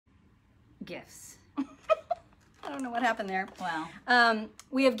gifts. I don't know what happened there. Wow.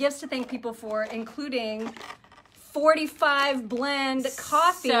 We have gifts to thank people for, including 45 blend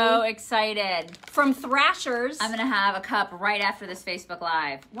coffee. So excited. From Thrashers. I'm going to have a cup right after this Facebook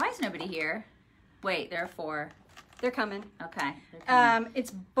Live. Why is nobody here? Wait, there are 4. They're coming. Okay. They're coming.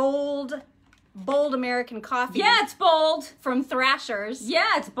 It's bold American coffee. Yeah, it's bold. From Thrashers.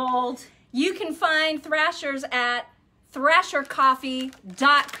 Yeah, it's bold. You can find Thrashers at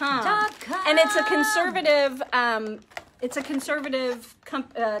thrashercoffee.com. And it's a conservative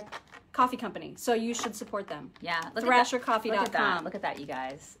coffee company, so you should support them. Yeah. Thrashercoffee.com. Look at that, you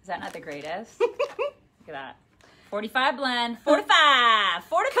guys. Is that not the greatest? Look at that. 45 blend. 45.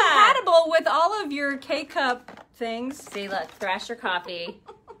 Compatible with all of your K-Cup things. See, look.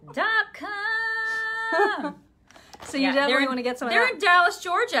 Thrashercoffee.com. So you definitely want to get some of that. They're in Dallas,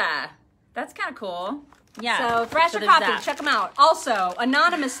 Georgia. That's kind of cool. Yeah. So Thrasher Coffee, check them out. Also,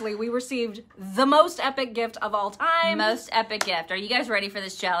 anonymously, we received the most epic gift of all time. Most epic gift. Are you guys ready for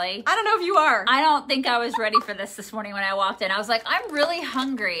this jelly? I don't know if you are. I don't think I was ready for this morning when I walked in. I was like, I'm really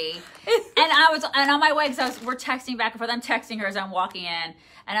hungry. and on my way, because we're texting back and forth. I'm texting her as I'm walking in.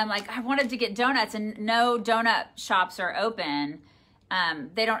 And I'm like, I wanted to get donuts, and no donut shops are open.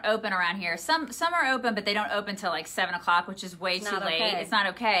 They don't open around here. Some are open, but they don't open till like 7 o'clock, which is way too late. Okay. It's not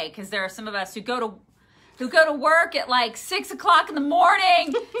okay, because there are some of us who go to work at like 6 o'clock in the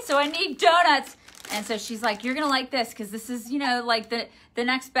morning. So I need donuts. And so she's like, you're gonna like this, because this is, like the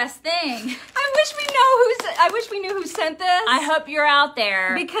next best thing. I wish we knew who sent this. I hope you're out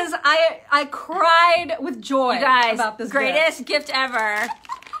there, because I cried with joy, you guys, about this greatest gift ever.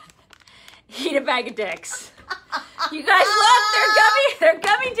 Eat a bag of dicks. You guys, look, they're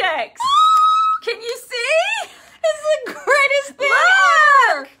gummy dicks. Can you see? It's the greatest thing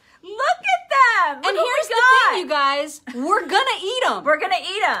ever. Look at them. And here's the thing, you guys. We're gonna eat them. We're gonna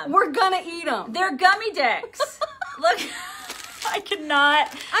eat them. We're gonna eat them. They're gummy dicks. Look, I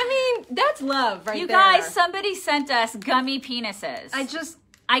cannot. I mean, that's love right there. You guys, somebody sent us gummy penises.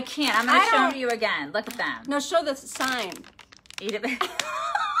 I can't. I'm gonna show them you again. Look at them. No, show the sign. Eat it.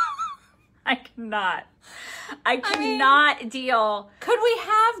 I cannot. I cannot deal. Could we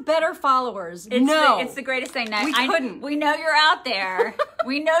have better followers? It's the greatest thing. Now, we couldn't. We know you're out there.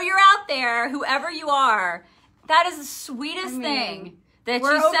 We know you're out there, whoever you are. That is the sweetest thing that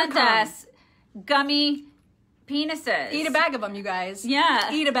you sent us. Gummy penises. Eat a bag of them, you guys. Yeah.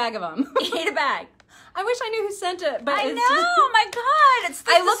 Eat a bag of them. Eat a bag. I wish I knew who sent it, but I know. Oh my God. It's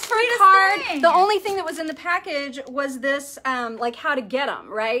the I looked for sweetest a card. thing. The only thing that was in the package was this, like how to get them,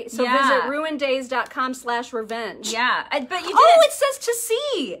 right? So visit ruindays.com/revenge. Yeah. But you did. Oh, it says to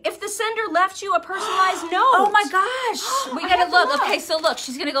see if the sender left you a personalized note. Oh my gosh. We gotta look. Okay, so look,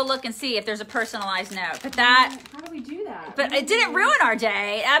 she's gonna go look and see if there's a personalized note. But how do we do that? But it didn't ruin our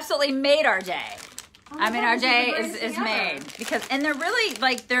day. It absolutely made our day. Our day is made and they're really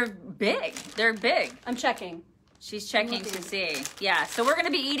they're big. They're big. I'm checking. She's checking to see. Yeah, so we're going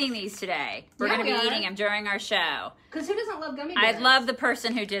to be eating these today. We're going to be eating them during our show. Because who doesn't love gummy bears? I love the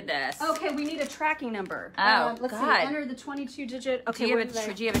person who did this. Okay, we need a tracking number. Oh, let's God. see. Enter the 22-digit. Okay, do you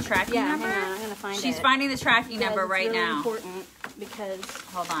have a tracking number? Yeah, hang on. I'm going to find it. She's finding the tracking number right really now. Important because...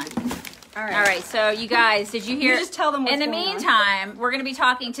 Hold on. All right, so you guys, did you hear? You just tell them what's going on. In the meantime, we're going to be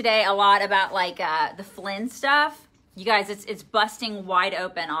talking today a lot about the Flynn stuff. You guys, it's busting wide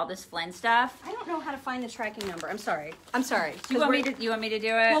open, all this Flynn stuff. I don't know how to find the tracking number. I'm sorry. Do you want me to do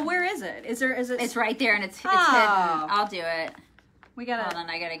it? Well, where is it? Is it? It's right there, and it's hidden. I'll do it. We gotta. Hold on,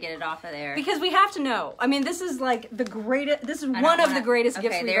 I gotta get it off of there. Because we have to know. I mean, this is like the greatest. This is one of the greatest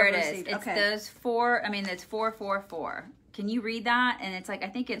gifts we've ever received. It's those 4. I mean, it's 444. Can you read that? And it's I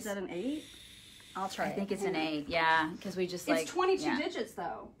think it's. Is that an 8? I'll try. I think it's an 8. Yeah, because we just It's 22 digits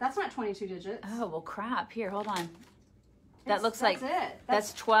though. That's not 22 digits. Oh well, crap. Here, hold on. That looks that's like it.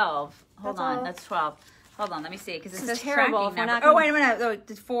 That's 12. Hold on, all. That's 12. Hold on, let me see because it says terrible. tracking number. Oh wait a minute. Oh,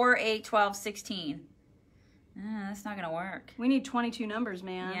 it's 4, 8, 12, 16. That's not gonna work. We need 22 numbers,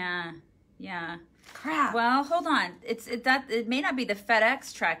 man. Yeah. Crap. Well, hold on. It may not be the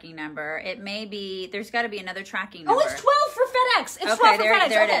FedEx tracking number. It may be. There's got to be another tracking number. Oh, it's 12 for FedEx. It's 12 for FedEx.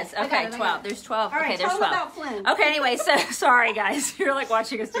 There it is. Okay, 12. There's 12. All right, okay, there's 12. About Flynn. Okay, anyway, so sorry guys, you're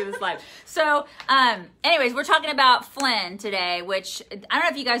watching us do this live. So, anyways, we're talking about Flynn today, which I don't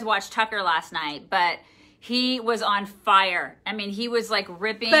know if you guys watched Tucker last night, but he was on fire. I mean, he was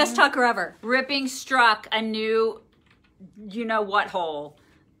ripping. Best Tucker ever. Ripping struck a new, what hole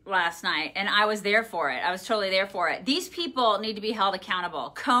last night, and I was there for it. I was totally there for it. These people need to be held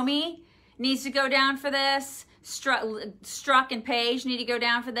accountable. Comey needs to go down for this. Struck and Page need to go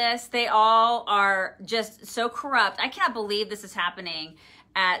down for this. They all are just so corrupt. I cannot believe this is happening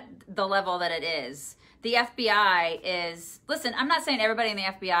at the level that it is. The FBI is, listen, I'm not saying everybody in the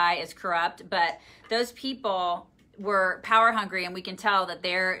FBI is corrupt, but those people were power hungry, and we can tell that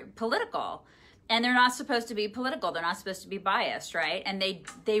they're political. And they're not supposed to be political. They're not supposed to be biased, right? And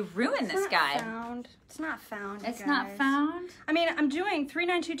they ruined this guy. It's not found. It's not found? I mean, I'm doing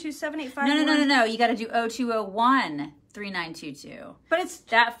 3922785. No. You got to do 0201 3922. But it's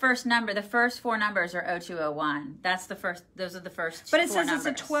that first number. The first four numbers are 0201. That's the first. Those are the first. But it four says numbers.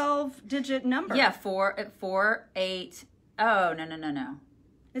 it's a 12-digit number. Yeah, 448. Oh no.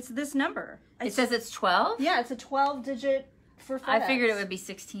 It's this number. It says it's 12. Yeah, it's a 12-digit for FedEx. I figured it would be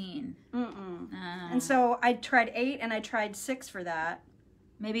 16. And so I tried 8 and I tried 6 for that.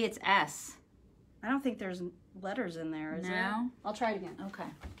 Maybe it's S. I don't think there's letters in there, is there? No. I'll try it again. Okay.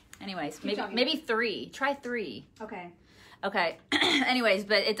 Anyways, maybe 3. Try 3. Okay. Anyways,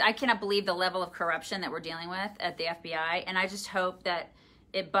 but I cannot believe the level of corruption that we're dealing with at the FBI, and I just hope that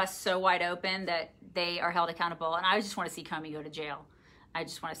it busts so wide open that they are held accountable. And I just want to see Comey go to jail. I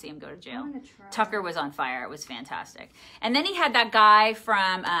just want to see him go to jail. Tucker was on fire. It was fantastic. And then he had that guy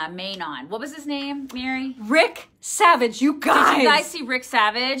from Maine on. What was his name, Mary? Rick Savage, you guys. Did you guys see Rick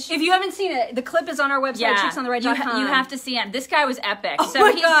Savage? If you haven't seen it, the clip is on our website, cheeksontheright.com. You have to see him. This guy was epic. Oh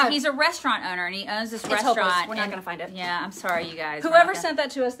my God. He's a restaurant owner, and he owns this It's restaurant. hopeless. We're not going to find it. Yeah, I'm sorry, you guys. Whoever sent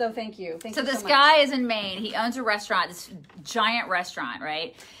that to us, though, thank you. Thank you so this much. guy is in Maine. He owns a restaurant, this giant restaurant,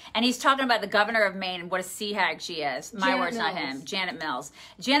 right? And he's talking about the governor of Maine and what a sea hag she is. My words, not him. Janet Mills.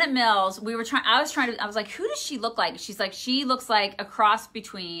 Janet Mills, I was like, who does she look like? She's like, she looks like a cross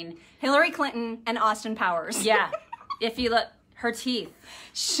between Hillary Clinton and Austin Powers. Yeah. If you look, her teeth.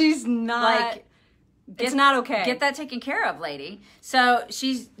 She's not. Like, it's not okay. Get that taken care of, lady. So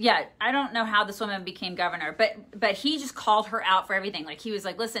I don't know how this woman became governor, but he just called her out for everything. Like, he was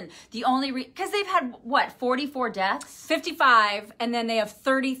like, listen, the only because they've had, 44 deaths? 55, and then they have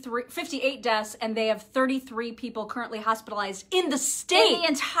 58 deaths, and they have 33 people currently hospitalized in the state.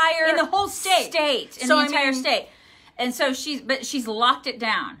 In the whole state. In the entire state. And so she's locked it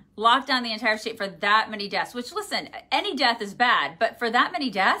down. Locked down the entire state for that many deaths, which, listen, any death is bad, but for that many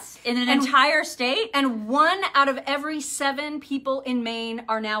deaths in an entire state? And 1 out of every 7 people in Maine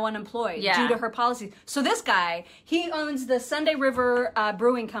are now unemployed due to her policies. So this guy, he owns the Sunday River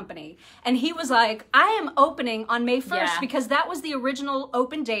Brewing Company, and he was like, I am opening on May 1st because that was the original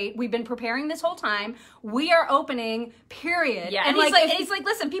open date. We've been preparing this whole time. We are opening, period. Yeah, and he's like,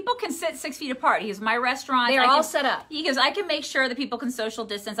 listen, people can sit 6 feet apart. He goes, my restaurant. They're all set up. He goes, I can make sure that people can social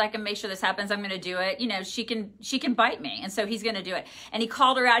distance. I can make sure this happens. I'm going to do it. You know, she can bite me, and so he's going to do it. And he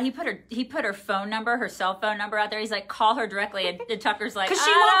called her out. He put her phone number, her cell phone number out there. He's like, call her directly. And Tucker's like, because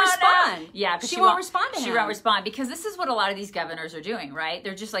she won't respond. Yeah, because she won't respond to him. She won't respond because this is what a lot of these governors are doing, right?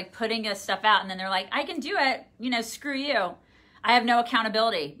 They're just like putting this stuff out, and then they're like, I can do it. You know, screw you. I have no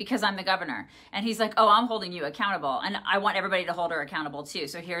accountability because I'm the governor. And he's like, oh, I'm holding you accountable. And I want everybody to hold her accountable too.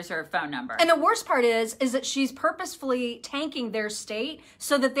 So here's her phone number. And the worst part is that she's purposefully tanking their state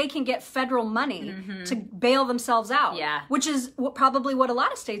so that they can get federal money to bail themselves out. Yeah. Which is probably what a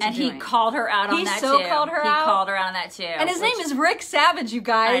lot of states are doing. And he called her out on that too. He called her on that too. And his name is Rick Savage, you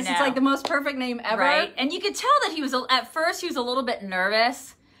guys. It's like the most perfect name ever. Right. And you could tell that he was, at first he was a little bit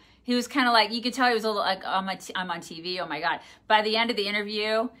nervous. He was kind of like, you could tell he was a little like, I'm on TV, oh my God. By the end of the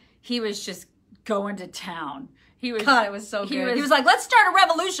interview, he was just going to town. God, it was so good. He was like, let's start a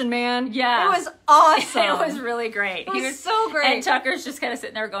revolution, man. Yeah. It was awesome. It was really great. It was so great. And Tucker's just kind of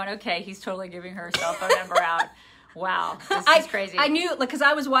sitting there going, okay, he's totally giving her cell phone number out. Wow, this is crazy. I knew, because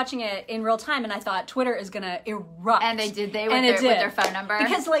I was watching it in real time, and I thought Twitter is going to erupt. And they did. With their phone number.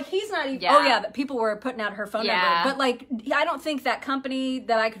 Because, he's not even... people were putting out her phone number. But, I don't think that company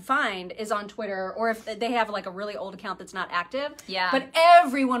that I could find is on Twitter, or if they have, a really old account that's not active. Yeah. But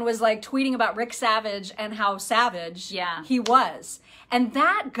everyone was, tweeting about Rick Savage and how savage he was. And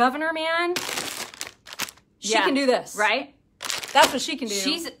that governor, man, she can do this. Right? That's what she can do.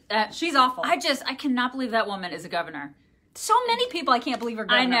 She's awful. I cannot believe that woman is a governor. So many people I can't believe are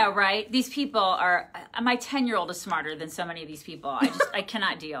governor. I know, right? These people are, my 10-year-old is smarter than so many of these people. I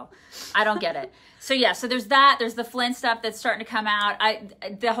cannot deal. I don't get it. So so there's that. There's the Flynn stuff that's starting to come out.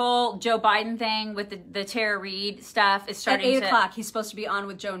 The whole Joe Biden thing with the Tara Reid stuff is starting at 8 o'clock. He's supposed to be on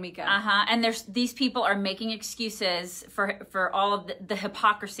with Joe and Mika. And these people are making excuses for all of the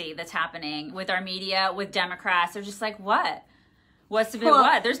hypocrisy that's happening with our media, with Democrats. They're just like, what? What's to be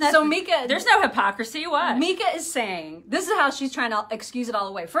what? There's no, so Mika, there's no hypocrisy. What? Mika is saying, this is how she's trying to excuse it all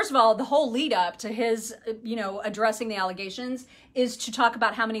away. First of all, the whole lead up to his, addressing the allegations is to talk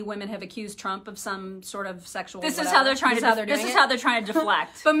about how many women have accused Trump of some sort of sexual. This is how they're trying to. This is how they're trying to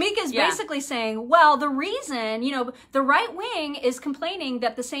deflect. But Mika's basically saying, well, the reason, the right wing is complaining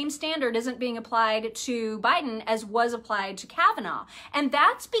that the same standard isn't being applied to Biden as was applied to Kavanaugh, and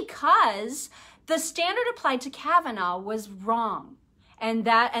that's because the standard applied to Kavanaugh was wrong,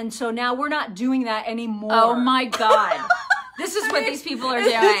 and so now we're not doing that anymore. Oh my God. This is what these people are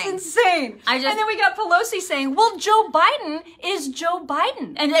doing. It's insane. And then we got Pelosi saying, well, Joe Biden is Joe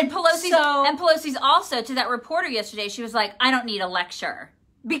Biden. And Pelosi's also, to that reporter yesterday, she was like, I don't need a lecture.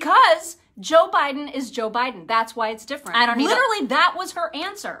 Because Joe Biden is Joe Biden. That's why it's different. Literally, that was her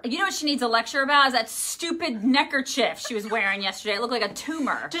answer. You know what she needs a lecture about? Is that stupid neckerchief she was wearing yesterday. It looked like a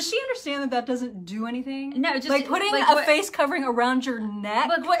tumor. Does she understand that doesn't do anything? No, just like putting a face covering around your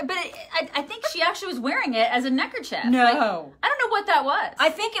neck. I think she actually was wearing it as a neckerchief. No, I don't know what that was. I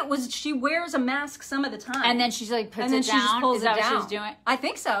think it was she wears a mask some of the time, and then she's like puts and then it she down. Just pulls Is it that down. what she's doing? I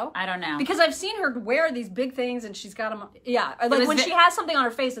think so. I don't know because I've seen her wear these big things, and she's got them. Yeah, like when she has something on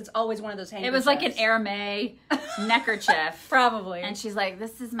her face, it's always one of those handkerchiefs. It was like an Hermès neckerchief. Probably. And she's like,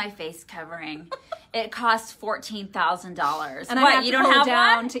 this is my face covering. It costs $14,000. And I have to pull it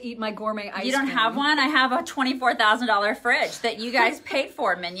down to eat my gourmet ice cream. You don't have one? I have a $24,000 fridge that you guys paid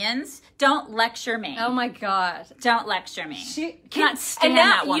for, minions. Don't lecture me. Oh my God. Don't lecture me. She can't stand and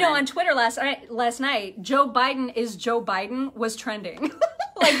now, that woman. On Twitter last night, Joe Biden is Joe Biden was trending.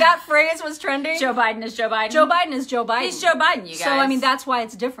 Like that phrase was trending. Joe Biden is Joe Biden. Joe Biden is Joe Biden. He's Joe Biden, you guys. So I mean, that's why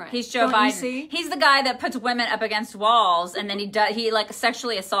it's different. He's Joe Don't Biden. You see? He's the guy that puts women up against walls, and then he like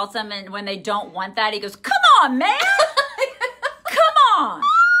sexually assaults them, and when they don't want that, he goes, "Come on, man, come on."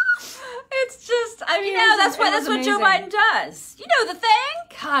 It's just, I mean, that's what Joe Biden does. You know the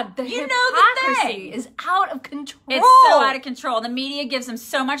thing. God, the hypocrisy is out of control. It's so out of control. The media gives him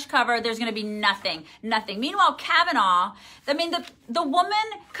so much cover. There's going to be nothing. Meanwhile, Kavanaugh, I mean, the woman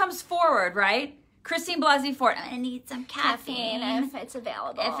comes forward, right? Christine Blasey Ford, I need some caffeine if it's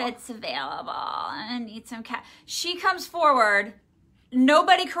available. I need some She comes forward.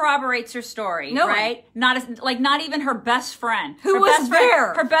 Nobody corroborates her story, right? Not even her best friend. Who was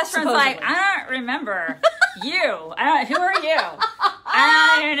there? Her best friend's like, I don't remember you. Who are you?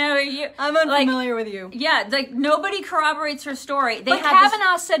 I don't know you. I'm unfamiliar with you. Yeah, like nobody corroborates her story. But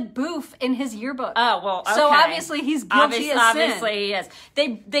Kavanaugh said boof in his yearbook. Oh, well, okay. So obviously he's guilty as sin. Obviously he is.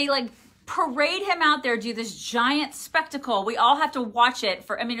 They like parade him out there, do this giant spectacle. We all have to watch it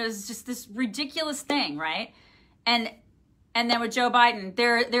it was just this ridiculous thing, right? And then with Joe Biden,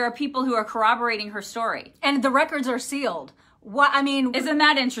 there are people who are corroborating her story. And the records are sealed. What, I mean... Isn't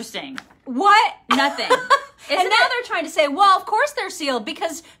that interesting? What? Nothing. And now they're trying to say, well, of course they're sealed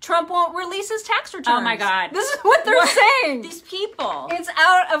because Trump won't release his tax returns. Oh my God. This is what they're saying. These people. It's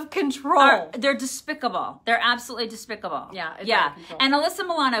out of control. They're despicable. They're absolutely despicable. Yeah. It's yeah. Out of control. And Alyssa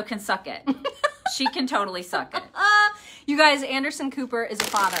Milano can suck it. She can totally suck it. You guys, Anderson Cooper is a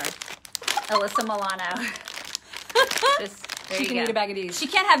father. Alyssa Milano. She can eat a bag of these. She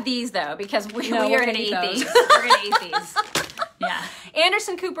can't have these though because we are going to eat these. We're going to eat these. Yeah.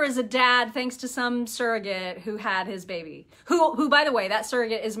 Anderson Cooper is a dad thanks to some surrogate who had his baby. Who, by the way, that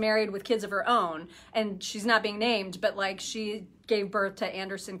surrogate is married with kids of her own, and she's not being named, but like she gave birth to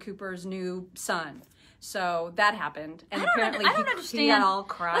Anderson Cooper's new son. So that happened, and apparently I don't understand. He got all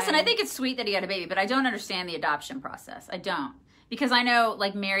crying. Listen, I think it's sweet that he had a baby, but I don't understand the adoption process. I don't, because I know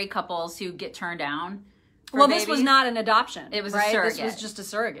like married couples who get turned down. Well, this was not an adoption. It was a surrogate. This was just a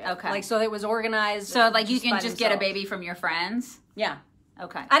surrogate. Okay. Like, so it was organized. So, like, you can just get a baby from your friends? Yeah.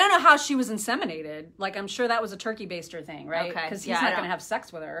 Okay. I don't know how she was inseminated. Like, I'm sure that was a turkey baster thing, right? Okay. Because he's not going to have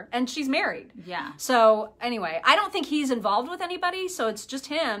sex with her. And she's married. Yeah. So, anyway, I don't think he's involved with anybody. So, it's just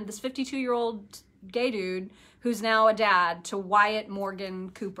him, this 52-year-old gay dude, who's now a dad to Wyatt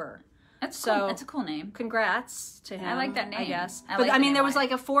Morgan Cooper. That's cool. That's a cool name. Congrats to him. I like that name. I guess. But I mean, there was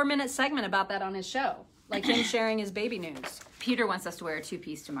like a 4-minute segment about that on his show. Like him sharing his baby news. Peter wants us to wear a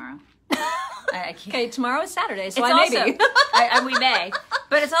 2-piece tomorrow. Okay, tomorrow is Saturday, so we may.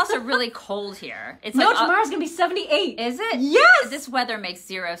 But it's also really cold here. It's tomorrow's going to be 78. Is it? Yes! This weather makes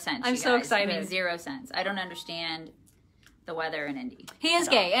 0 sense, I'm so excited. It makes 0 sense. I don't understand the weather in Indy. He is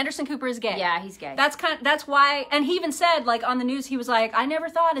gay. Anderson Cooper is gay. Yeah, he's gay. That's why, and he even said, like, on the news, he was like, I never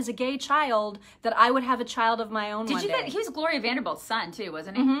thought as a gay child that I would have a child of my own one day. He was Gloria Vanderbilt's son, too,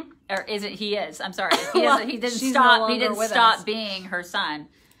 wasn't he? Mm-hmm. Or is it, he is, I'm sorry. He didn't she's stop, no he didn't with stop us. being her son.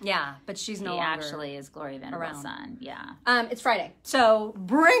 Yeah, but she's no longer actually is Gloria Vanderbilt's son. Yeah. It's Friday, so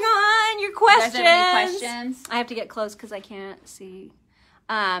bring on your questions. You guys have any questions? I have to get close because I can't see.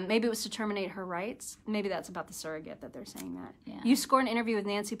 Maybe it was to terminate her rights. Maybe that's about the surrogate that they're saying that. Yeah. You scored an interview with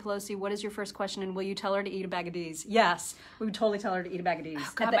Nancy Pelosi. What is your first question, and will you tell her to eat a bag of D's? Yes, we would totally tell her to eat a bag of D's.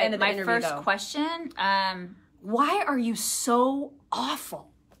 Oh, God, at the end of the interview, my first question, why are you so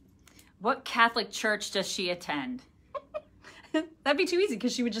awful? What Catholic church does she attend? That'd be too easy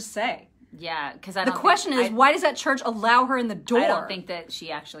because she would just say. Yeah, because the question is, why does that church allow her in the door? I don't think that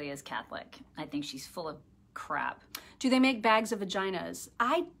she actually is Catholic. I think she's full of crap. Do they make bags of vaginas?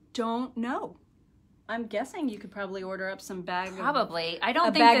 I don't know. I'm guessing you could probably order up some bag. Probably. I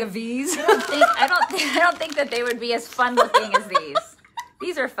don't think a bag that, of V's. I don't think that they would be as fun looking as these.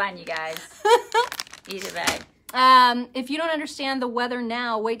 These are fun, you guys. Eat a bag. If you don't understand the weather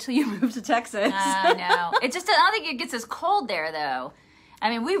now, wait till you move to Texas. No. I don't think it gets as cold there, though. I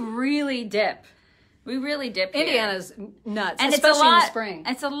mean, we really dip. We really dip here. Indiana's nuts, and especially in the spring.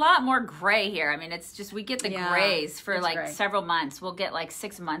 It's a lot more gray here. I mean, it's just, we get the grays for like several months. We'll get like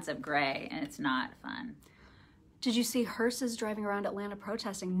 6 months of gray, and it's not fun. Did you see hearses driving around Atlanta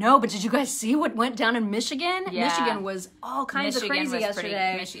protesting? No, but did you guys see what went down in Michigan? Yeah. Michigan was all kinds of crazy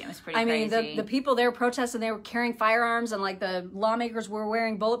yesterday. Michigan was pretty crazy. I mean, the people there protesting, they were carrying firearms, and like the lawmakers were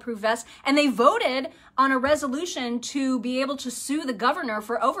wearing bulletproof vests, and they voted on a resolution to be able to sue the governor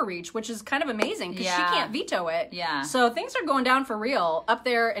for overreach, which is kind of amazing because she can't veto it. Yeah. So things are going down for real up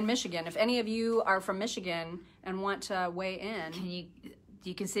there in Michigan. If any of you are from Michigan and want to weigh in. Do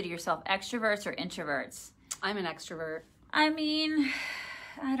you consider yourself extroverts or introverts? I'm an extrovert. I mean,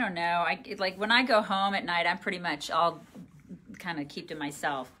 I don't know. Like when I go home at night, I'm pretty much all kind of keep to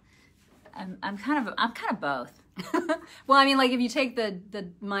myself. I'm kind of both. Well, I mean, like if you take the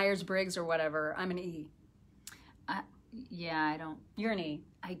Myers-Briggs or whatever, I'm an E. Yeah, I don't. You're an E.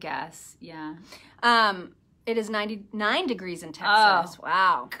 I guess. Yeah. It is 99 degrees in Texas. Oh,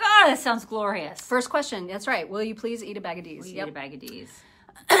 wow. God, that sounds glorious. First question. That's right. Will you please eat a bag of D's? Eat a bag of D's.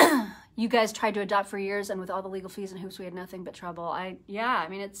 You guys tried to adopt for years, and with all the legal fees and hoops, we had nothing but trouble. I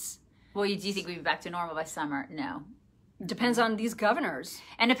mean, it's... Well, do you think we'd be back to normal by summer? No. Depends on these governors.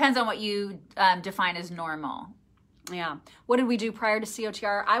 And depends on what you define as normal. Yeah. What did we do prior to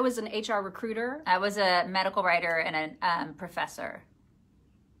COTR? I was an HR recruiter. I was a medical writer and a professor.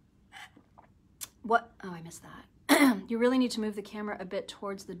 What? Oh, I missed that. You really need to move the camera a bit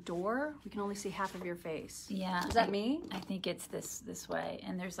towards the door. We can only see half of your face. Yeah. Is that me? I think it's this way.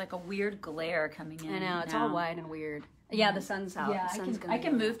 And there's like a weird glare coming in. I know. It's all wide and weird. Yeah, the sun's out. Yeah, I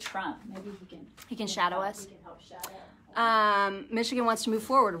can move Trump. Maybe he can shadow us. He can help shadow. Michigan wants to move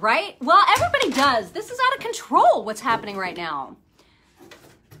forward, right? Well, everybody does. This is out of control, what's happening right now.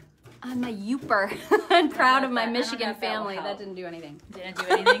 I'm a Youper. I'm proud of my Michigan family. That didn't do anything. Didn't do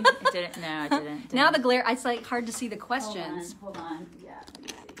anything? It didn't. No, it didn't. Now the glare, it's like hard to see the questions. Hold on. Yeah.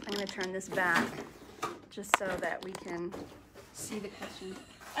 I'm going to turn this back just so that we can see the questions.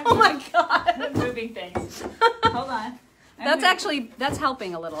 Oh my God. I'm moving things. Hold on. That's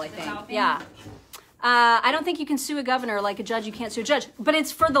helping a little, I think. Yeah. I don't think you can sue a governor like a judge. You can't sue a judge. But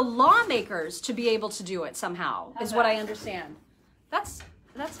it's for the lawmakers to be able to do it somehow, is what I understand.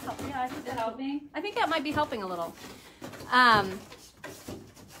 That's helping. Yeah, I think that's helping. I think that might be helping a little.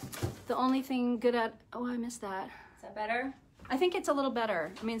 The only thing good at... Oh, I missed that. Is that better? I think it's a little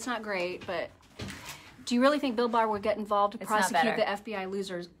better. I mean, it's not great, but... Do you really think Bill Barr would get involved to prosecute the FBI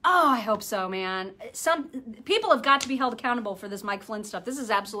losers? Oh, I hope so, man. Some people have got to be held accountable for this Mike Flynn stuff. This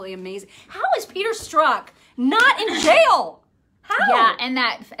is absolutely amazing. How is Peter Strzok not in jail? How? Yeah, and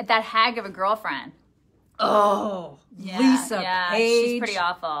that hag of a girlfriend. Oh, yeah, Lisa Page. She's pretty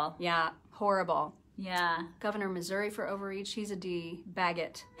awful. Yeah, horrible. Yeah. Governor of Missouri for overreach. He's a D. Bag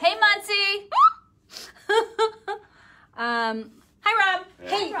it. Hey, Muncie. Hi, Rob.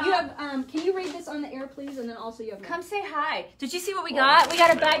 Hey, Rob. You have. Can you read this on the air, please? And then also you have. Come say hi. Did you see what we got? We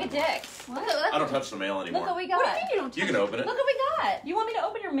got a bag of dicks. Look, I don't touch the mail anymore. Look what we got. What do you think you don't touch? You can open it. Look what we got. You want me to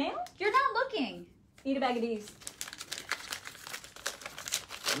open your mail? You're not looking. Eat a bag of these.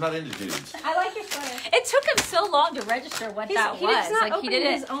 I'm not into dudes. I like your sweater. It took him so long to register what that was. He's not opening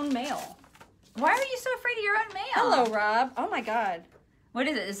his own mail. Why are you so afraid of your own mail? Hello, Rob. Oh my God. What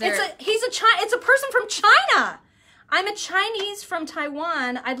is it? Is there? It's a person from China. I'm a Chinese from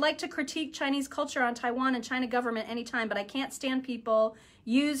Taiwan. I'd like to critique Chinese culture on Taiwan and China government anytime, but I can't stand people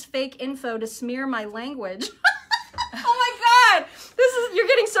use fake info to smear my language. Oh my God. You're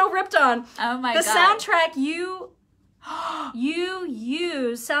getting so ripped on. Oh my God. The soundtrack you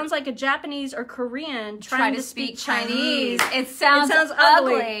You sounds like a Japanese or Korean trying to speak Chinese. It sounds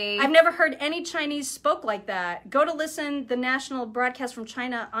ugly. I've never heard any Chinese spoke like that. Go to listen the national broadcast from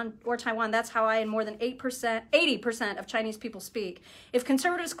China or Taiwan. That's how I and more than 80% of Chinese people speak. If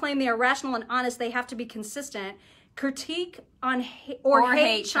conservatives claim they are rational and honest, they have to be consistent. Critique on or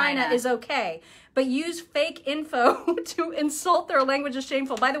hate China is okay, but use fake info to insult their language is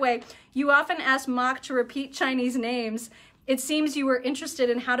shameful. By the way, you often ask Mock to repeat Chinese names. It seems you were interested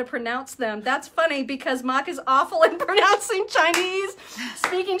in how to pronounce them. That's funny because Mock is awful in pronouncing Chinese.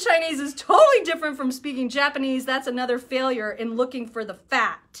 Speaking Chinese is totally different from speaking Japanese. That's another failure in looking for the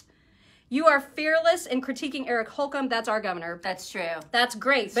fact. You are fearless in critiquing Eric Holcomb. That's our governor. That's true. That's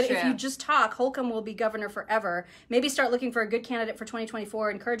great. But true. if you just talk, Holcomb will be governor forever. Maybe start looking for a good candidate for 2024,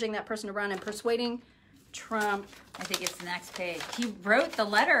 encouraging that person to run and persuading Trump. I think it's the next page. He wrote the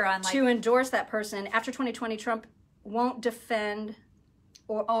letter on to endorse that person. After 2020, Trump won't defend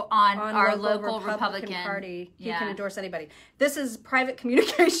on our local Republican Party. He can endorse anybody. This is private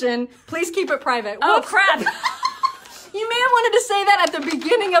communication. Please keep it private. Oh, Whoops. crap. You may have wanted to say that at the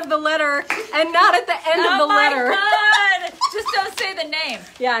beginning of the letter and not at the end of the letter. Oh my God! Just don't say the name.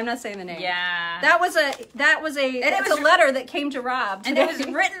 Yeah, I'm not saying the name. Yeah. It's a letter that came to Rob today. And it was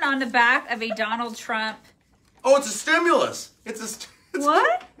written on the back of a Donald Trump. Oh, it's a stimulus.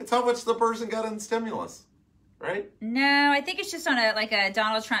 What? It's how much the person got in stimulus, right? No, I think it's just on a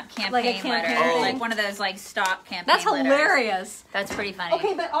Donald Trump campaign, Like a campaign letter, thing? like one of those stock campaign. That's letters. hilarious. That's pretty funny.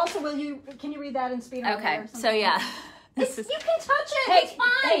 Okay, but also, can you read that in speed? Okay, so yeah. You can touch it. Hey, it's fine.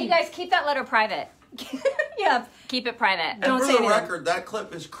 Hey, you guys, keep that letter private. Yeah. Keep it private. And Don't for say the anything. record, that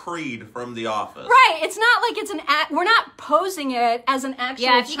clip is Creed from The Office. Right. It's not like it's an act. We're not posing it as an actual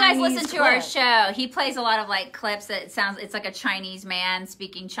Yeah, if you guys Chinese listen to clip. our show, he plays a lot of like clips that it's like a Chinese man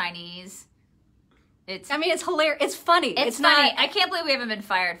speaking Chinese. It's hilarious. It's funny. It's funny. I can't believe we haven't been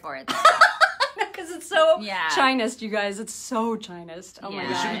fired for it. Because it's so Yeah. Chinist, you guys. It's so Chinist. Oh my Yeah.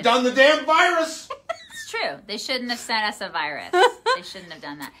 They should god. have done the damn virus. It's true. They shouldn't have sent us a virus. They shouldn't have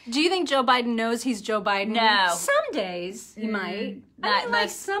done that. Do you think Joe Biden knows he's Joe Biden? No. Some days he might. Not like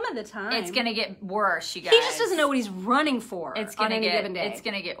most- some of the time. It's gonna get worse, you guys. He just doesn't know what he's running for. It's on gonna any get. given day. It's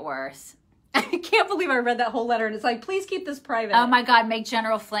gonna get worse. I can't believe I read that whole letter and it's like, please keep this private. Oh my God! Make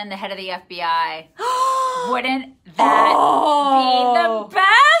General Flynn the head of the FBI. Wouldn't that be the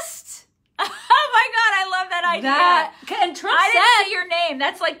best? Oh my God! I love that idea. And Trump I said didn't say your name.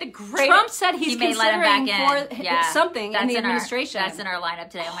 That's like the great. Trump said he's he may let him considering back in. for something in the That's administration. That's in our lineup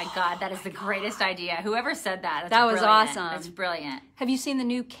today. Oh my God, that is the greatest idea. Whoever said that, That was brilliant. awesome. That's brilliant. Have you seen the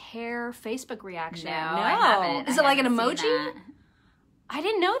new CARE Facebook reaction? No, I haven't. Is I it like an haven't seen emoji? that. I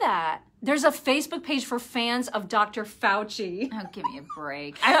didn't know that. There's a Facebook page for fans of Dr. Fauci. Oh, give me a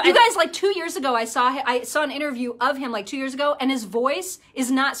break. You guys, like 2 years ago, I saw an interview of him like 2 years ago, and his voice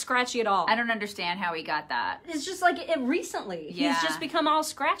is not scratchy at all. I don't understand how he got that. It's just like it recently. Yeah. He's just become all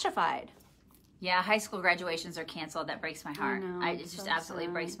scratchified. Yeah, high school graduations are canceled. That breaks my heart. know, It it's just so absolutely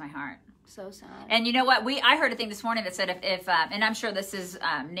sad. breaks my heart. So sad. And you know what? I heard a thing this morning that said if and I'm sure this is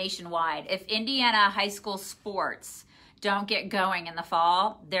nationwide, if Indiana high school sports don't get going in the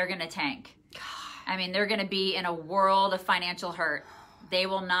fall, they're going to tank. I mean, they're going to be in a world of financial hurt. They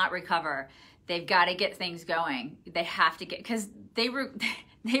will not recover. They've got to get things going. They have to get, because they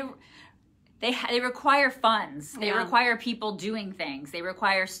require funds. They require people doing things. They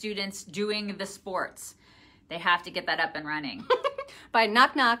require students doing the sports. They have to get that up and running. Biden,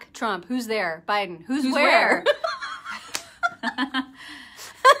 knock, knock. Trump, who's there? Biden, who's where?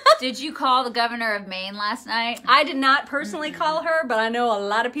 Did you call the governor of Maine last night? I did not personally call her, but I know a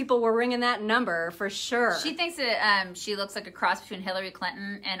lot of people were ringing that number for sure. She thinks that she looks like a cross between Hillary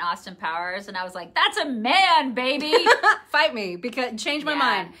Clinton and Austin Powers, and I was like, "That's a man, baby." Fight me, because change my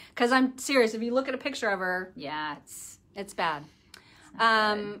mind. Because I'm serious. If you look at a picture of her, Yeah, it's bad.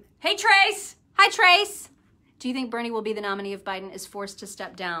 Hey, Trace. Hi, Trace. Do you think Bernie will be the nominee if Biden is forced to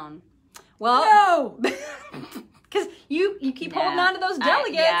step down? Well, no. Because you keep holding on to those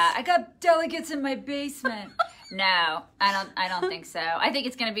delegates. I got delegates in my basement. No, I don't think so. I think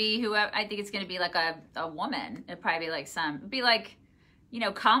it's gonna be like a woman. It'd probably be like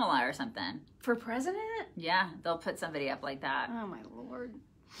Kamala or something. For president? Yeah, they'll put somebody up like that. Oh my Lord.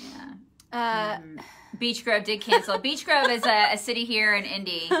 Yeah. Beech Grove did cancel. Beech Grove is a city here in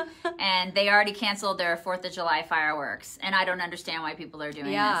Indy, and they already canceled their 4th of July fireworks. And I don't understand why people are doing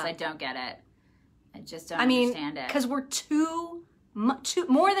this. I don't get it. I just don't understand it. Because we're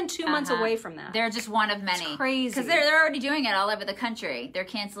more than 2 months away from that. They're just one of many. It's crazy. Because they're already doing it all over the country. They're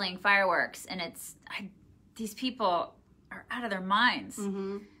canceling fireworks, and these people are out of their minds.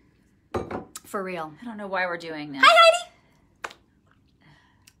 For real. I don't know why we're doing this. Hi, Heidi!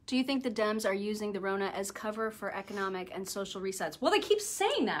 Do you think the Dems are using the Rona as cover for economic and social resets? Well, they keep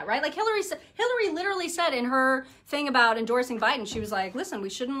saying that, right? Like Hillary literally said in her thing about endorsing Biden, she was like, listen, we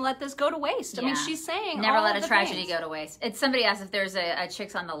shouldn't let this go to waste. I mean, she's saying never all let of a the tragedy things. go to waste. It's somebody asked if there's a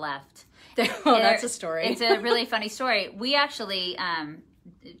Chicks on the Left. Oh, that's a story. It's a really funny story. We actually,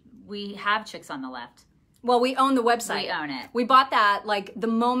 we have Chicks on the Left. Well, we own the website. We own it. We bought that, like, the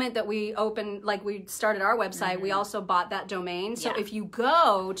moment that we opened, like, we started our website, we also bought that domain. So if you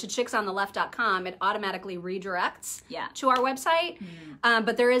go to chicksonTheLeft.com, it automatically redirects to our website.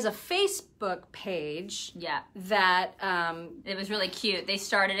 But there is a Facebook page that... it was really cute. They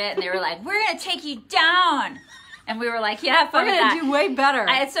started it, and they were like, we're going to take you down. And we were like, yeah, fun with that. We're going to do way better.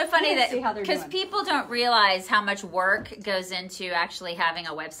 It's so funny that, because people don't realize how much work goes into actually having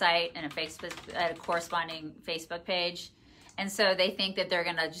a website and a corresponding Facebook page. And so they think that they're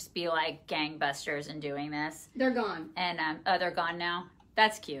going to just be like gangbusters in doing this. They're gone. And, they're gone now?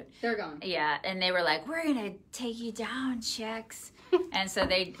 That's cute. They're gone. Yeah, and they were like, we're going to take you down, Chicks. And so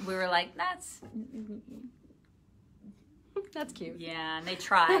we were like, that's cute. Yeah, and they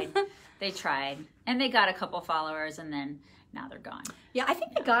tried. They tried. And they got a couple followers, and then now they're gone. Yeah, I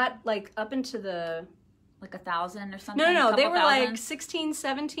think they got, like, up into the... Like 1,000 or something? No, they were like 16,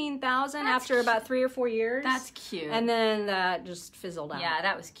 17,000 after about 3 or 4 years. That's cute. And then that just fizzled out. Yeah,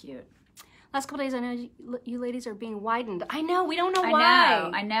 that was cute. Last couple days, I know you ladies are being widened. I know, we don't know why.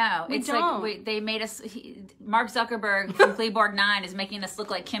 I know. We it's don't. like they made us. Mark Zuckerberg from Kleborg 9 is making us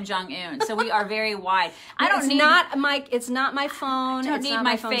look like Kim Jong Un. So we are very wide. It's not my phone. I don't need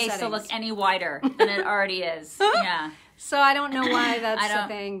my face to look any wider than it already is. Yeah. So I don't know why that's the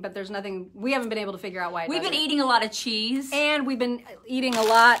thing, but there's nothing. We haven't been able to figure out why. We've been eating a lot of cheese, and we've been eating a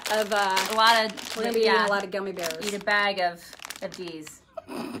lot of. We're gonna be eating a lot of gummy bears. Eat a bag of these.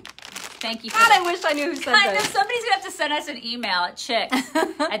 Thank you. God, I wish I knew who said this. Somebody's gonna have to send us an email at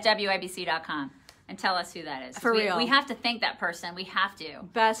chicks@wibc.com and tell us who that is. For real. We have to thank that person. We have to.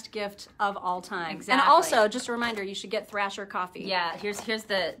 Best gift of all time. Exactly. And also, just a reminder, you should get Thrasher coffee. Yeah. Here's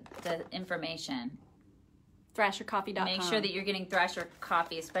the information. ThrasherCoffee.com. Make sure that you're getting Thrasher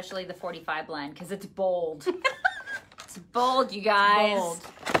coffee, especially the 45 blend, because it's bold. It's bold, you guys. Bold.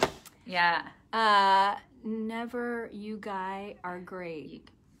 Yeah. Never you guy are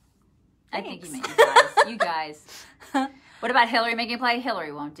great. I think you meant you guys. You guys. What about Hillary making a play?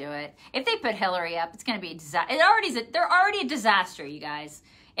 Hillary won't do it. If they put Hillary up, it's going to be a disaster. They're already a disaster, you guys.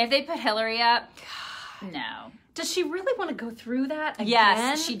 If they put Hillary up, no. Does she really want to go through that again?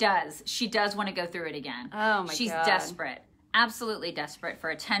 Yes, she does. She does want to go through it again. Oh my God. She's desperate. Absolutely desperate for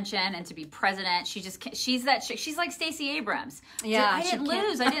attention and to be president. She's that chick. She's like Stacey Abrams. Yeah, I didn't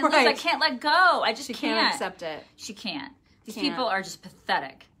lose. I can't let go. I just she can't accept it. She can't. These people are just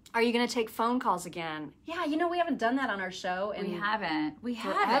pathetic. Are you going to take phone calls again? Yeah, we haven't done that on our show. We haven't.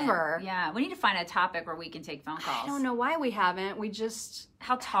 Forever. Yeah, we need to find a topic where we can take phone calls. I don't know why we haven't. We just...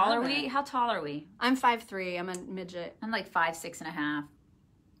 How tall are we? How tall are we? I'm 5'3". I'm a midget. I'm like 5'6.5". Am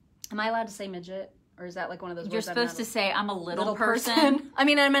I allowed to say midget? Or is that like one of those words You're supposed to say I'm a little person. I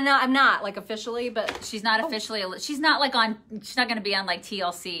mean, I'm not like officially, but... She's not officially... She's not like on... She's not going to be on like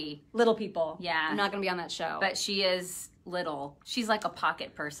TLC. Little people. Yeah. I'm not going to be on that show. But she is... little. She's like a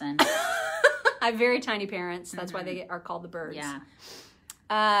pocket person. I have very tiny parents. That's why they are called the birds. Yeah.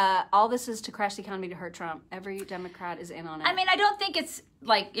 All this is to crash the economy to hurt Trump. Every Democrat is in on it. I mean, I don't think it's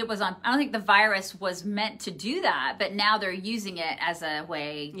like it was on. I don't think the virus was meant to do that, but now they're using it as a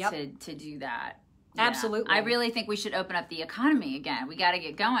way to do that. Yeah. Absolutely. I really think we should open up the economy again. We got to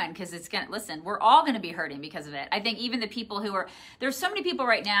get going because it's going to, listen, we're all going to be hurting because of it. I think even the people who are, there's so many people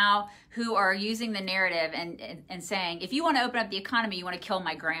right now who are using the narrative and saying, if you want to open up the economy, you want to kill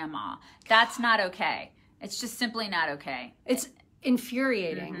my grandma. That's not okay. It's just simply not okay. It's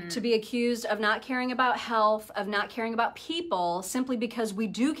infuriating to be accused of not caring about health, of not caring about people, simply because we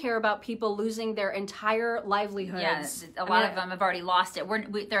do care about people losing their entire livelihoods. Yes, a lot of them have already lost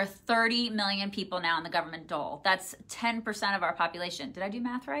it. There are 30 million people now in the government dole. That's 10% of our population. Did I do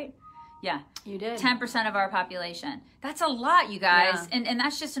math right? Yeah. You did. 10% of our population. That's a lot, you guys. Yeah. And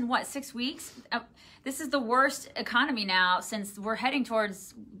that's just in what, 6 weeks? This is the worst economy now since we're heading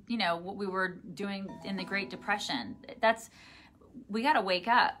towards, what we were doing in the Great Depression. We got to wake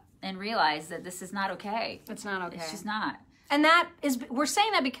up and realize that this is not okay. It's not okay. It's just not. And we're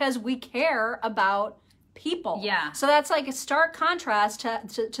saying that because we care about people. Yeah. So that's like a stark contrast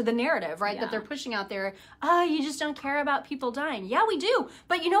to the narrative, right? Yeah. That they're pushing out there. Oh, you just don't care about people dying. Yeah, we do.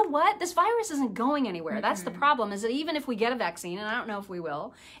 But you know what? This virus isn't going anywhere. Mm-hmm. That's the problem, is that even if we get a vaccine, and I don't know if we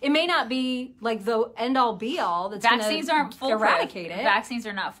will, it may not be like the end all be all that's vaccines aren't foolproof. Eradicate it. Vaccines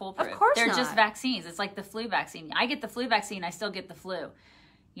are not foolproof. Of course They're not. just vaccines. It's like the flu vaccine. I get the flu vaccine, I still get the flu,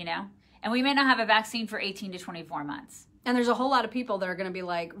 you know? And we may not have a vaccine for 18 to 24 months. And there's a whole lot of people that are going to be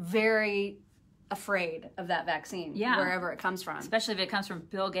like very afraid of that vaccine, wherever it comes from. Especially if it comes from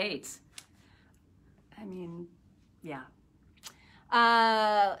Bill Gates. I mean, yeah.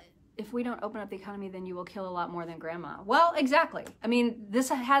 If we don't open up the economy, then you will kill a lot more than grandma. Well, exactly. I mean, this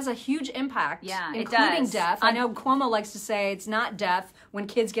has a huge impact, including death. I know Cuomo likes to say it's not death when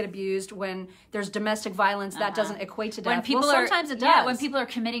kids get abused, when there's domestic violence, that doesn't equate to death. When people sometimes it does. Yeah, when people are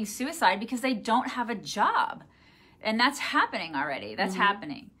committing suicide because they don't have a job. And that's happening already. That's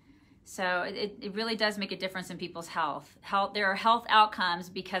happening. So it really does make a difference in people's health. There are health outcomes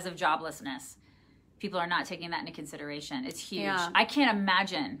because of joblessness. People are not taking that into consideration. It's huge. Yeah. I can't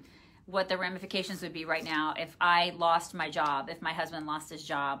imagine what the ramifications would be right now if I lost my job, if my husband lost his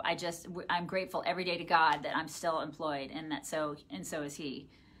job. I'm grateful every day to God that I'm still employed, and so is he.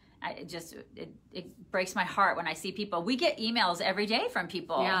 It breaks my heart when I see people. We get emails every day from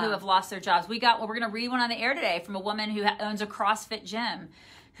people who have lost their jobs. We're going to read one on the air today from a woman who owns a CrossFit gym,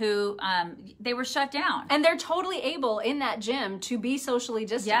 who they were shut down. And they're totally able in that gym to be socially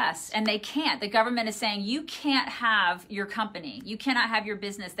distanced. Yes, and they can't. The government is saying you can't have your company. You cannot have your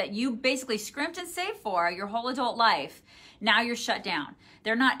business that you basically scrimped and saved for your whole adult life. Now you're shut down.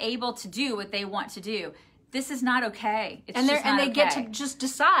 They're not able to do what they want to do. This is not okay. It's just not they okay. get to just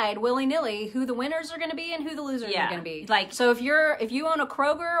decide willy-nilly who the winners are going to be and who the losers are going to be. Like, so if you own a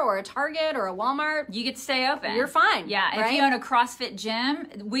Kroger or a Target or a Walmart, you get to stay open. You're fine. Yeah. Right? If you own a CrossFit gym,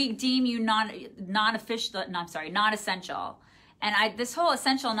 we deem you non-essential. And this whole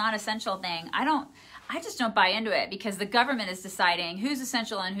essential, non-essential thing, I just don't buy into it, because the government is deciding who's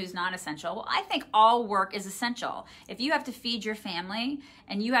essential and who's not essential. Well, I think all work is essential. If you have to feed your family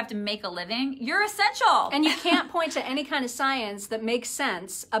and you have to make a living, you're essential. And you can't point to any kind of science that makes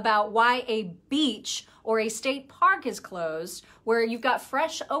sense about why a beach or a state park is closed, where you've got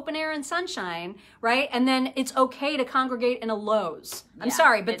fresh open air and sunshine, right? And then it's okay to congregate in a Lowe's. I'm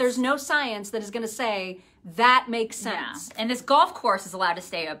sorry, but there's no science that is going to say that makes sense. Yeah. And this golf course is allowed to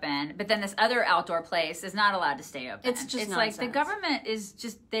stay open, but then this other outdoor place is not allowed to stay open. It's just like the government is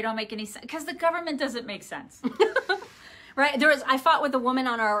just, they don't make any sense, because the government doesn't make sense. Right. I fought with a woman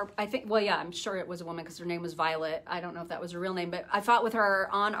on I'm sure it was a woman because her name was Violet. I don't know if that was her real name, but I fought with her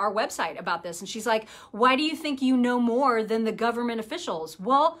on our website about this. And she's like, why do you think you know more than the government officials?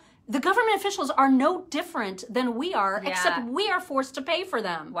 Well, the government officials are no different than we are, except we are forced to pay for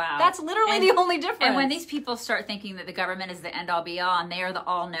them. Wow. That's literally the only difference. And when these people start thinking that the government is the end-all be-all and they are the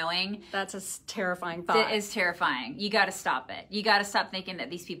all-knowing... That's a terrifying thought. It is terrifying. You got to stop it. You got to stop thinking that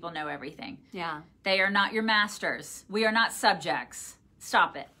these people know everything. Yeah. They are not your masters. We are not subjects.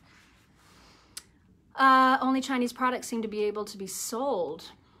 Stop it. Only Chinese products seem to be able to be sold.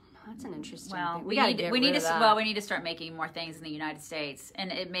 That's an interesting thing. We need to start making more things in the United States.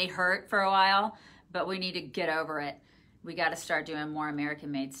 And it may hurt for a while, but we need to get over it. We got to start doing more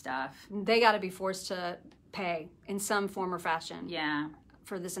American-made stuff. They got to be forced to pay in some form or fashion. Yeah.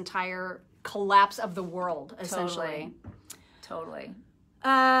 For this entire collapse of the world, essentially. Totally.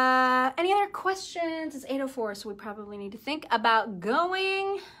 Any other questions? It's 8:04, so we probably need to think about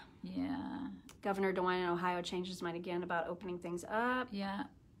going. Yeah. Governor DeWine in Ohio changed his mind again about opening things up. Yeah.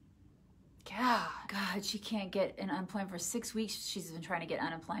 God, she can't get an unemployment for 6 weeks. She's been trying to get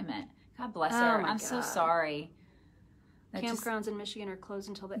unemployment. God bless her. I'm so sorry. Campgrounds in Michigan are closed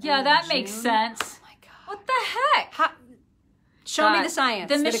until the end of June. Yeah, that makes sense. Oh my God. What the heck? Show me the science.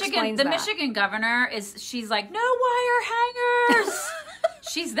 The Michigan governor she's like, no wire hangers.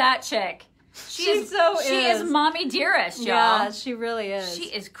 She's that chick. She is mommy dearest, y'all. Yeah, she really is. She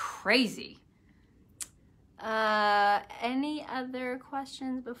is crazy. Any other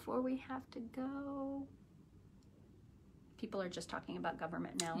questions before we have to go? People are just talking about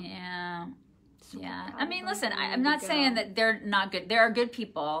government now. Yeah. Yeah. I mean, listen, I'm not saying that they're not good. There are good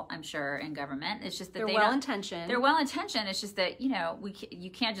people, I'm sure, in government. It's just that they're well-intentioned. They're well-intentioned. It's just that,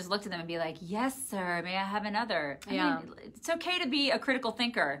 you can't just look to them and be like, yes, sir, may I have another? I mean, it's okay to be a critical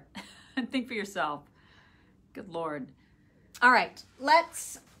thinker and think for yourself. Good Lord. All right.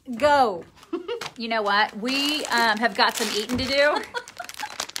 Let's go. You know what? We have got some eating to do.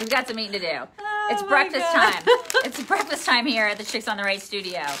 We've got some eating to do. It's breakfast time. It's breakfast time here at the Chicks on the Right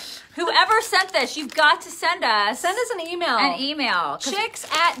studio. Whoever sent this, you've got to send us an email. An email.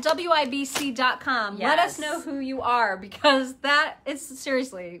 chicks@wibc.com. Yes. Let us know who you are, because it's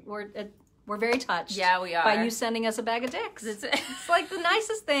seriously, we're very touched. Yeah, we are. By you sending us a bag of dicks. It's like the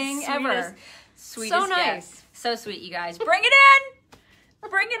nicest thing ever. Sweetest so nice. gift. So sweet, you guys. Bring it in.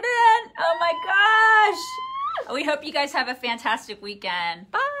 Bring it in. Oh my gosh. We hope you guys have a fantastic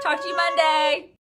weekend. Bye. Talk to you Monday.